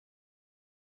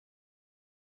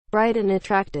bright and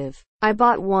attractive. I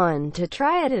bought one to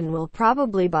try it and will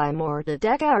probably buy more to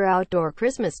deck our outdoor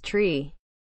Christmas tree.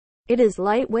 It is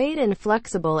lightweight and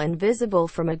flexible and visible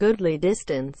from a goodly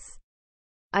distance.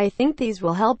 I think these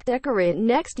will help decorate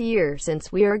next year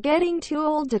since we are getting too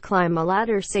old to climb a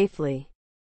ladder safely,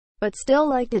 but still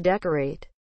like to decorate.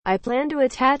 I plan to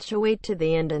attach a weight to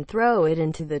the end and throw it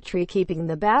into the tree, keeping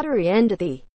the battery end at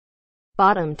the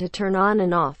bottom to turn on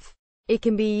and off. It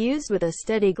can be used with a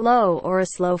steady glow or a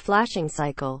slow flashing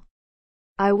cycle.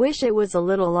 I wish it was a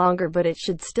little longer, but it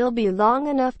should still be long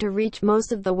enough to reach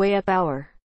most of the way up our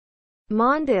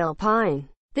Mondale pine.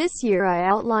 This year I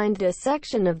outlined a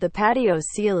section of the patio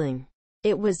ceiling.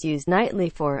 It was used nightly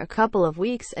for a couple of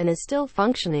weeks and is still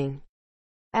functioning.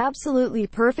 Absolutely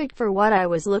perfect for what I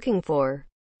was looking for.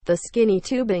 The skinny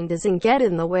tubing doesn't get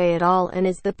in the way at all and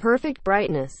is the perfect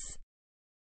brightness.